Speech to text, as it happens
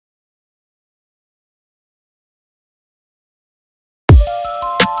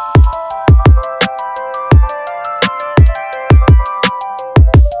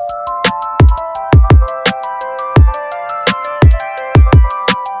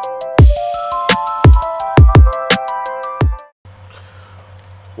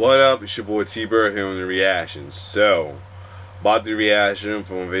What up? It's your boy T-Bird here on the reaction. So, about the reaction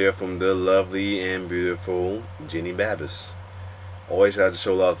from a video from the lovely and beautiful Jenny Babbis. Always try to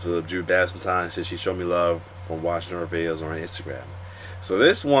show love to Drew Babbis sometimes since she showed me love from watching her videos on her Instagram. So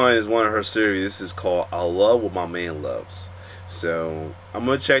this one is one of her series. This is called I Love What My Man Loves. So, I'm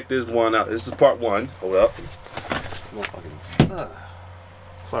going to check this one out. This is part one. Hold up.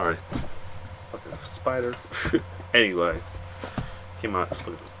 Sorry. Fucking spider. Anyway.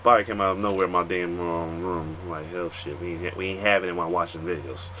 Spider came out of nowhere in my damn room. I'm like, hell shit, we ain't having it while watching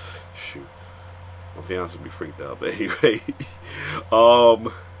videos. Shoot. My fiance would be freaked out. But anyway.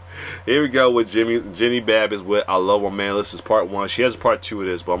 Here we go with Jenny Babbis with I Love My Man. This is part one. She has a part two of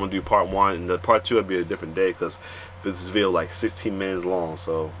this, but I'm gonna do part one, and the part two will be a different day because this video like 16 minutes long.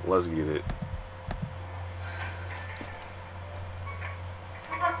 So let's get it.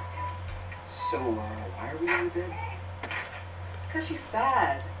 So why are we in bed? Because she's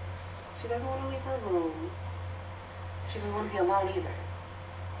sad. She doesn't want to leave her room. She doesn't want to be alone either.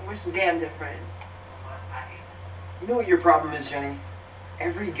 And we're some damn good friends. You know what your problem is, Jenny?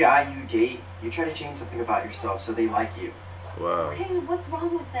 Every guy you date, you try to change something about yourself so they like you. Wow. Hey, what's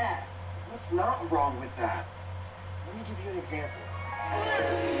wrong with that? What's not wrong with that? Let me give you an example.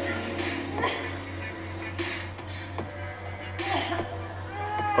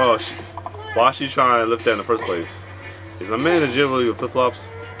 Oh, why is she trying to lift that in the first place? Is my man in the gym with flip-flops?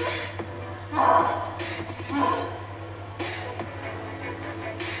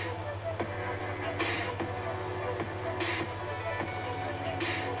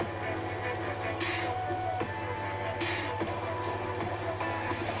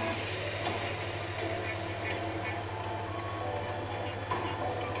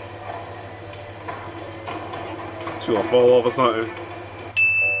 She gonna fall off or something?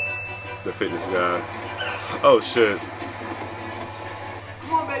 The fitness guy. Oh shit.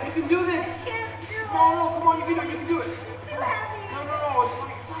 Come on, babe, you can do this. No, come on, you can do it. No, it's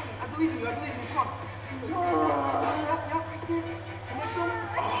really exciting. I believe in you, come on. Yeah, right there. Come on,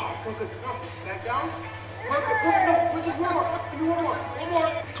 oh, so good. Come on, back down. Perfect. No, just one more. Give me one more.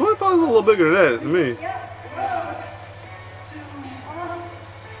 25 is a little bigger than that to me.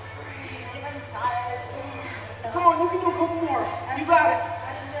 Come on, you can do a couple more. You got it.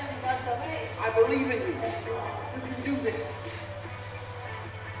 I believe in you. You can do this.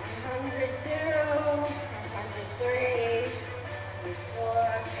 102, 103,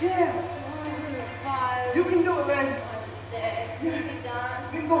 104, Yeah. 105. You can do it, man. You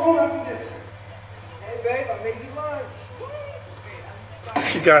done? We can go home after this. Hey, babe, I made you lunch.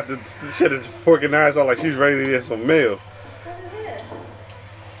 She got the shit is fork and knives out like she's ready to get some mail. What is this?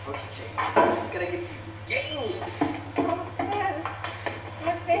 Okay, Chase, gotta get these games. Oh, yes.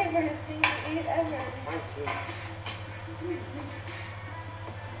 My favorite thing to eat ever. Mine too.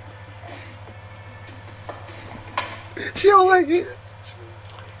 She don't like it.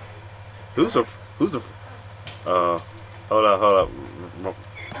 Who's the hold up.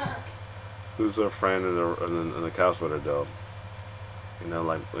 Who's her friend in the couch with her dog? You know,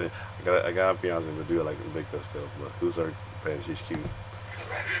 like I got a fiance to do it like big girl still, but who's her friend? She's cute.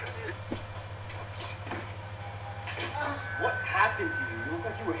 What happened to you? You look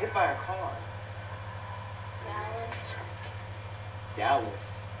like you were hit by a car.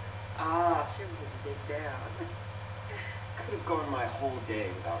 Dallas. Ah, she was going to dig down. Could have gone my whole day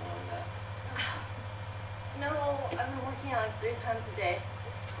without knowing that. No, I've been working out like 3 times a day.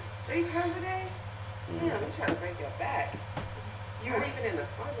 3 times a day? Damn, you're trying to break your back. You Not even in a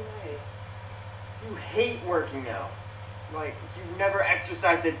funny way. You hate working out. Like, you've never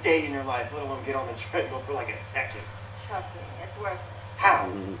exercised a day in your life, let alone get on the treadmill for like a second. Trust me, it's worth it. How?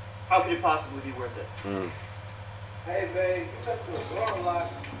 How could it possibly be worth it? Hey, babe, you touched the door a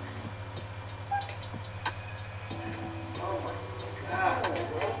lot. Oh my God.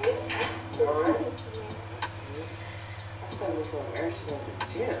 Alright. I said we're going where she goes to the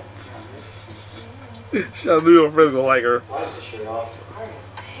gym. She I knew her friends gonna like her. Why is the shirt off? Why is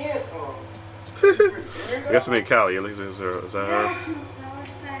pants on? I guess it ain't Callie. Is that her? I'm so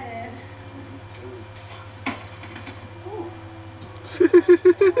excited.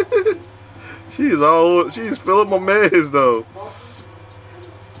 She's feeling my man's though.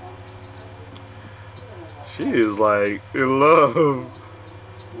 She is like in love.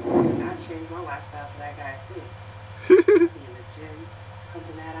 I changed my lifestyle for that guy too. Be in the gym,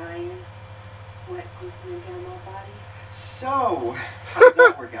 pumping that iron, sweat glistening down my body. So, how did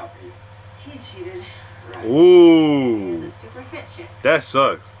that work out for you? He cheated. Right. Ooh, The super fit chick. that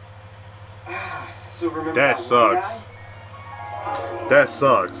sucks. So remember That one sucks. That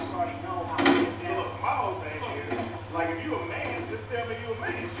sucks. Look, my whole thing is, like, if you a man, just tell me you a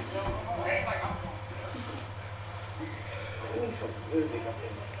man. some music up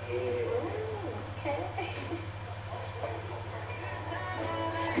in here. Okay.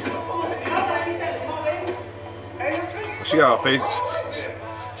 She got a face.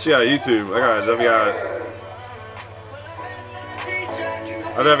 She got YouTube. I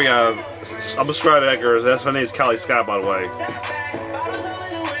definitely got. I'm subscribed to that girl. That's her name's Callie Scott, by the way.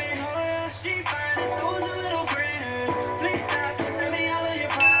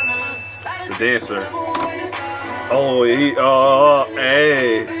 The dancer. Oh, he. Oh,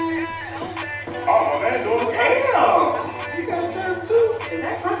 hey. Oh, man, damn! You got stars too? Is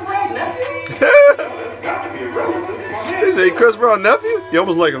that Chris Brown's nephew? That's got to be a relative. He said Chris Brown nephew? You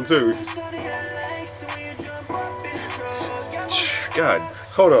almost like him too. God,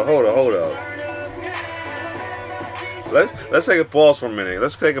 hold up. Let's take a pause for a minute.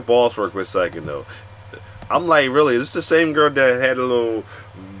 Let's take a pause for a quick second though. I'm like, really, this is the same girl that had a little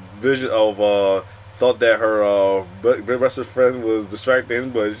vision of thought that her big wrestler friend was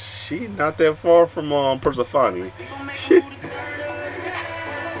distracting, but she not that far from Persephone.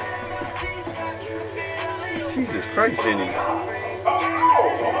 Jesus Christ, Jenny. He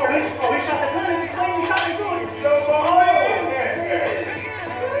shot the gun. He shot the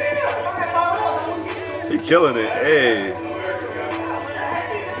gun. He killing it, hey.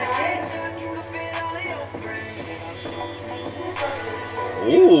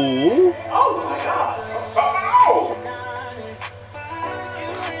 Ooh. Oh my God.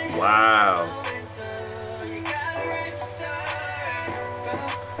 Wow.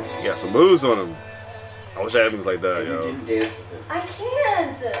 You got some moves on him. I wish I had moves like that, You yo. didn't dance with him. I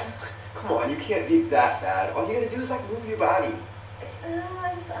can't. Come on, you can't be that bad. All you gotta do is like move your body. I don't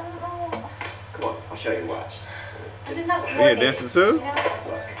know. Come on, I'll show you. Watch. I'm just not Yeah, coordinated, dancing too? you know?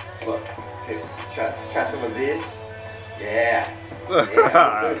 Look. Try some of this. Yeah.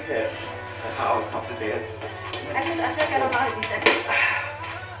 Yeah. Those hips. That's how I'm to dance. I feel like I don't know how to do that.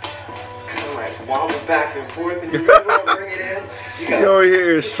 Just kind of like wobble back and forth, and you really bring it in. She over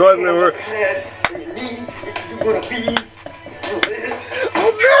here struggling with her. Head, your knee. You can do one of these. This.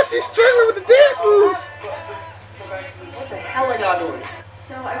 Oh man, she's struggling with the dance moves. What the hell are y'all doing?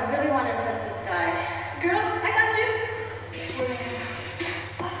 So I really want to impress this guy. Girl, I got you.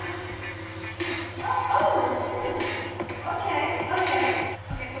 Okay,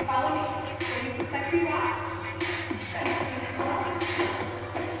 so follow me. We'll use some sexy rocks.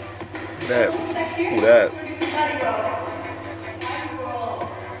 That. Sexier. Who that? We'll do some body rolls. Body roll.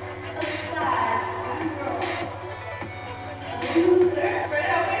 Other side. Body roll. Looser. Spread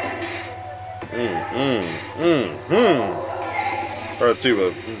open. Her too,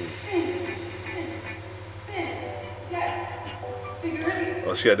 but.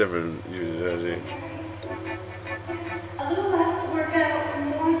 Oh, she got different jersey. A little less workout,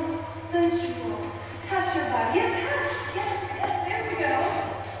 more sensual. Touch your body. Yeah, touch. Yes, there we go.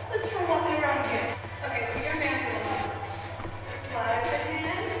 Let's try walking around again. Okay, so your hands are slide the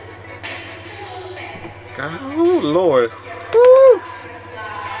hand. God, oh Lord. Woo.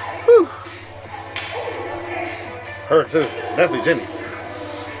 Woo. Her too. Definitely Jenny.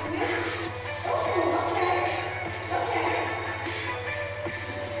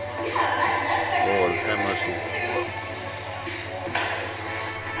 Lord, have mercy.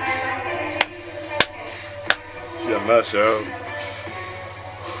 She a mess, yo.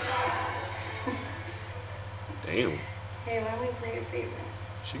 Damn. Hey, why don't we play your favorite?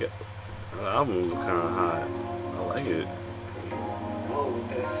 She got. Her album was kind of hot. I like it. Oh,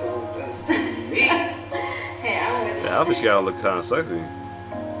 that's so that's to me. Hey, I'm with The outfit she gotta look kind of sexy,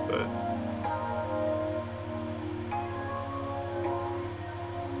 but.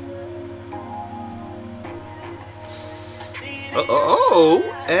 Oh,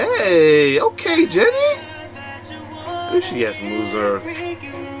 hey, okay, Jenny. At least she has some moves her.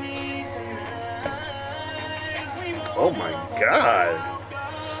 Oh my God.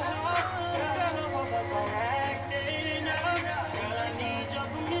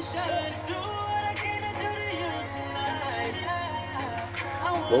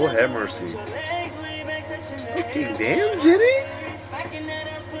 Lord have mercy. Okay, damn, Jenny.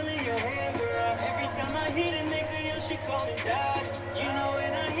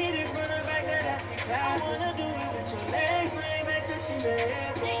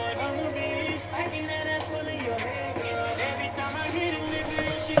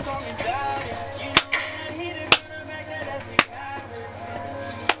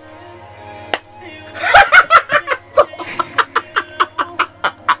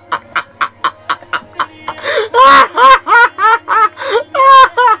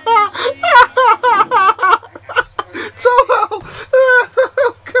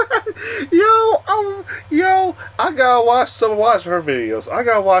 watch her videos. I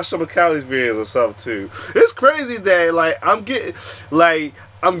gotta watch some of Callie's videos or something too. It's crazy that like I'm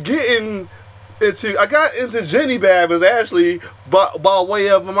getting into. I got into Jenny Babbis actually by way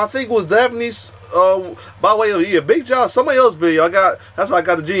of I think it was Daphne's by way of Big John, somebody else's video. That's how I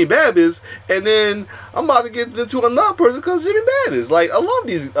got the Jenny Babbis, and then I'm about to get into another person because Jenny Babbis. Like I love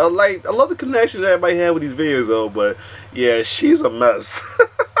these, I love the connection that everybody had with these videos though. But yeah, she's a mess.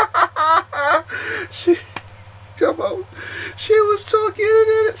 She was talking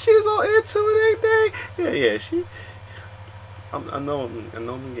and she was all into it, everything. Yeah, she. I know I'm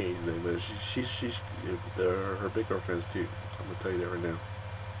engaged, but her big girlfriend's cute. I'm gonna tell you that right now.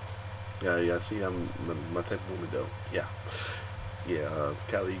 Yeah. See, I'm my type of woman, though. Yeah.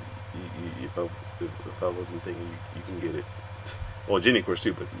 Callie, if I wasn't thinking, you can get it. Well, Jenny, of course,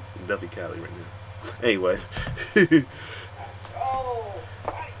 too, but definitely Callie right now. Anyway.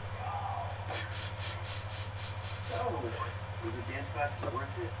 So, were the dance classes worth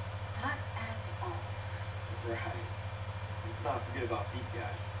it? Not at all. Right. Let's not forget about Feet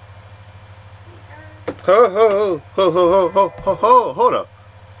Guy. Hold up.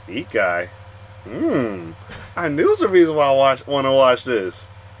 Feet Guy. I knew it was the reason why I want to watch this.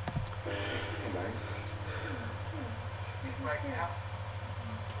 Nice.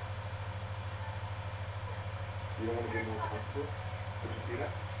 You don't want to get more comfortable? Would you do that?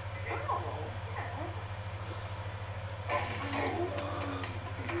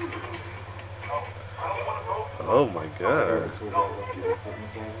 Oh my god.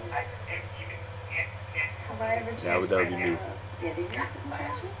 Have I ever That would be me. getting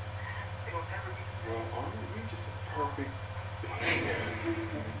massages? Well, aren't we just a perfect pair?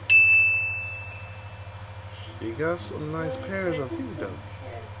 She got some nice pairs of feet though.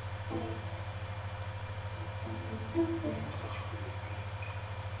 You're such a pretty feet.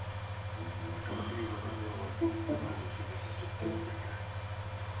 Come to me with a real one. Why would you be such a deal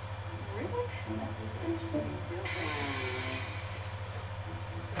breaker? Really? That's interesting.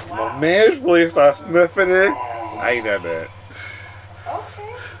 My man's really starts sniffing it. I ain't that bad.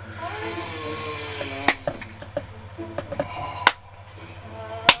 Okay.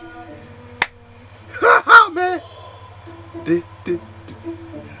 Haha, man.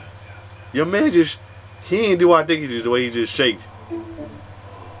 Your man just, he ain't do what I think he did, the way he just shake.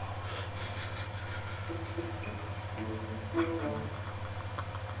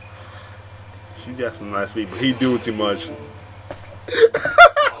 She got some nice feet, but he doing too much.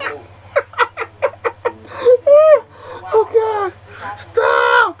 Oh God!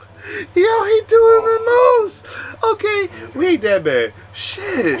 Stop! Yo, he doing the most. Okay, we ain't that bad.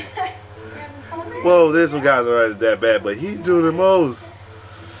 Shit. Well, there's some guys that are that bad, but he's doing the most.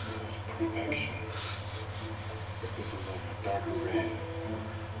 Darker red.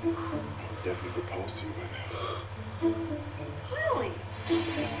 I'll definitely propose to you right now. Really?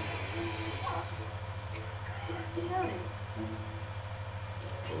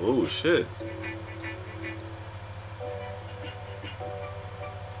 Oh shit.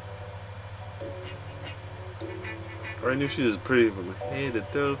 I already knew she was pretty from head to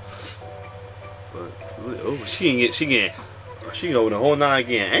toe, but oh, she go with the whole 9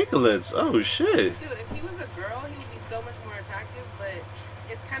 again. Anklets. Oh shit. Dude, if he was a girl, he would be so much more attractive, but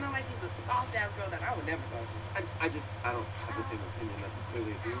it's kind of like he's a soft ass girl that I would never talk to. I don't have the same opinion. That's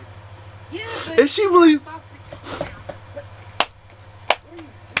clearly a dude. Yeah, but Is she really? soft- What are you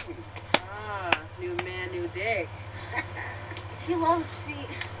doing? Ah, new man, new dick. He loves feet.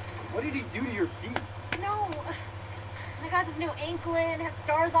 What did he do to your feet? No. I got this new anklet, it has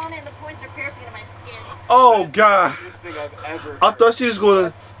stars on it, and the points are piercing into my skin. Oh God. This thing I've ever. I thought she was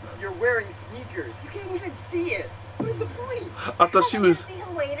gonna. You're wearing sneakers. You can't even see it. What is the point? I thought she was. See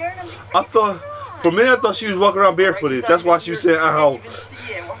him later, and I'm just I thought. For me, I thought she was walking around barefooted. That's why she was saying, You "Ow." can't even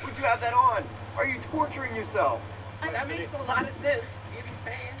see it. Why would you have that on? Are you torturing yourself? That makes a lot of sense. Get these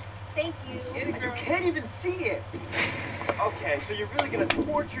pants. Thank you. Get it, You girl. can't even see it. Okay, so you're really gonna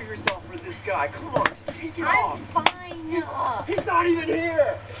torture yourself for this guy. Come on, just take it off. I'm fine. He's not even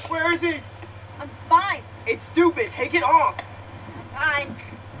here. Where is he? I'm fine. It's stupid. Take it off. Fine.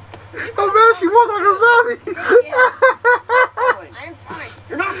 Oh man, she walking like a zombie. Fine. I'm fine.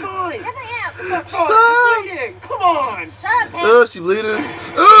 You're not fine. Yes, I am. Stop. You're bleeding. Come on. Shut up, Ted. She bleeding.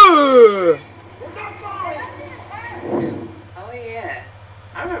 You're not fine. Oh yeah,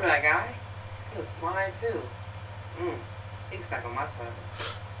 I remember that guy. He was fine too. He could suck on my toe.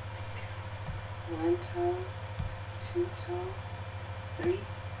 1 toe, 2 toe, 3.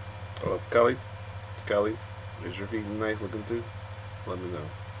 Oh, Callie, is your feet nice looking too? Let me know.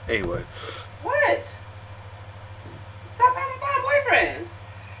 Anyway, What? Stop having 5 boyfriends.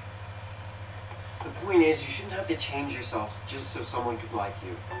 The point is, you shouldn't have to change yourself just so someone could like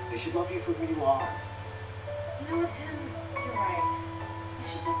you. They should love you for who you are. You know what, Tim? You're right. I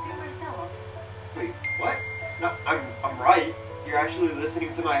should just be myself. Wait, what? No, I'm right. You're actually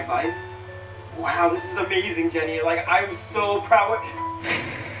listening to my advice? Wow, this is amazing, Jenny. Like, I'm so proud.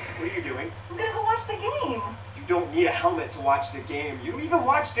 What are you doing? I'm gonna go watch the game. You don't need a helmet to watch the game. You don't even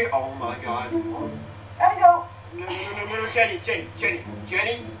watch the. Oh my god. Gotta go. No,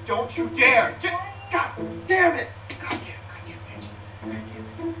 Jenny, don't you dare! God damn it! God damn, bitch. God damn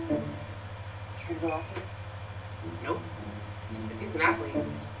it. You gonna go after? Nope. If he's an athlete,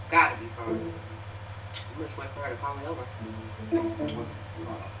 it's gotta be fun. I'm much wait for her to call me over.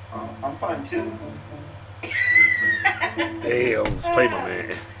 I'm fine too. Damn, let's play my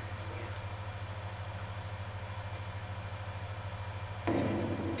man.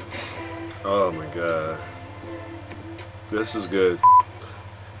 Oh my god. This is good.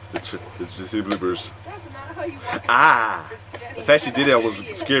 It's the bloopers. That's not how you watch Ah! The fact she did that was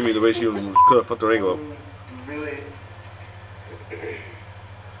scared me, the way she could have fucked her angle up. Really? The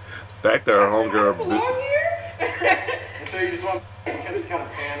fact that her homegirl. And so you just want to just kind of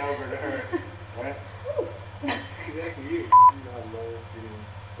pan over to her, right? Exactly you. You know I love getting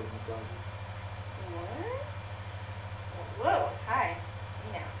foot massages. What? Whoa, hi.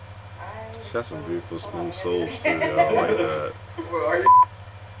 You know, She has some beautiful smooth souls too. I like that. Well, are you?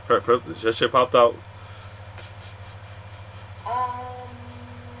 That shit popped out.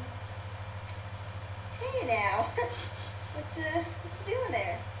 Hey now. What you doing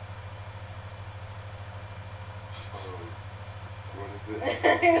there? What is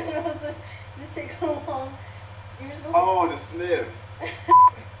it? You're supposed to just take a long. You're supposed Oh, the sniff.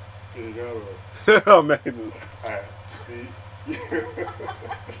 Here you go. Oh man. Alright, see?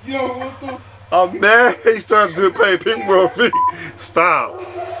 Yo, what the? Oh man, he started to play pink bro feet. Stop.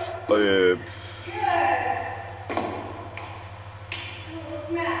 Oh yeah. to. Little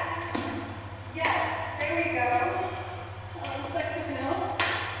smack. Yes, there we go. A little sexy pill.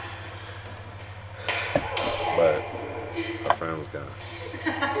 But our friend was gone.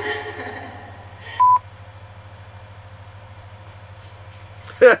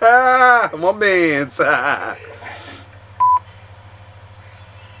 My man's.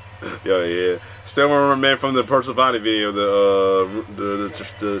 Yo, yeah. Still remember man from the Persephone video, the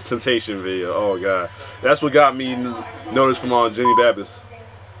Temptation video. Oh god, that's what got me noticed from Jenny Baptist.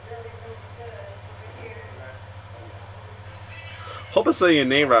 Hope I say your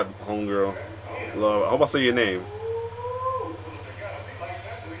name right, homegirl. Love. I hope I say your name.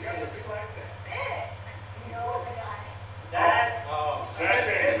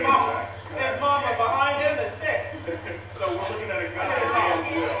 His mama behind him is thick. So we're looking at a guy.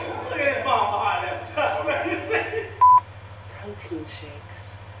 Look at his mom behind him. Protein shakes.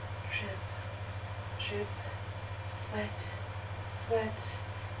 Drip, drip, sweat, sweat,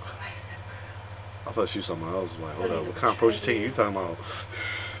 bicep curls. I thought she was something else. Like, hold up, what kind of protein you talking about?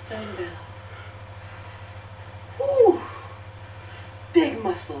 Dumbbells. Woo! Big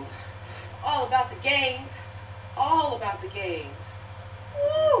muscle. All about the gains. All about the gains.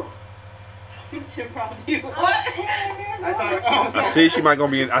 Woo! Jim Brown, do you? What? I thought. I see she might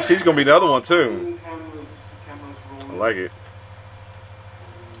gonna be. I see she's gonna be the other one too. I like it.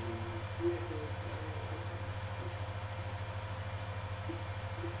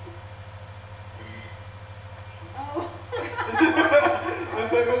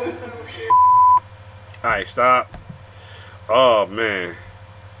 Alright, stop. Oh man,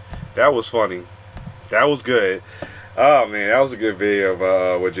 that was funny. That was good. Oh man, that was a good video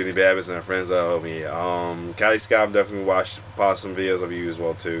of with Jenny Baptist and her friends over here. Callie Scott definitely watched some videos of you as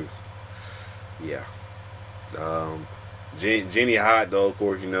well too. Yeah. Jenny hot though, of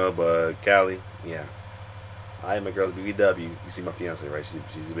course, you know, but Callie, yeah. I am a girl's BBW. You see my fiance, right?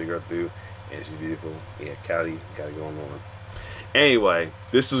 She's a big girl too, and she's beautiful. Yeah, Callie got it going on. Anyway,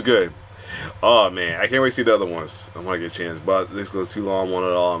 this is good. Oh man, I can't wait to see the other ones. I'm gonna get a chance, but this goes too long. One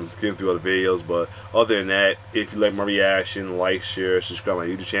at all. I'm skipping through other videos, but other than that, if you like my reaction, like, share, subscribe to my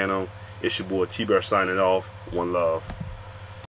YouTube channel. It's your boy T-Bear signing off. One love.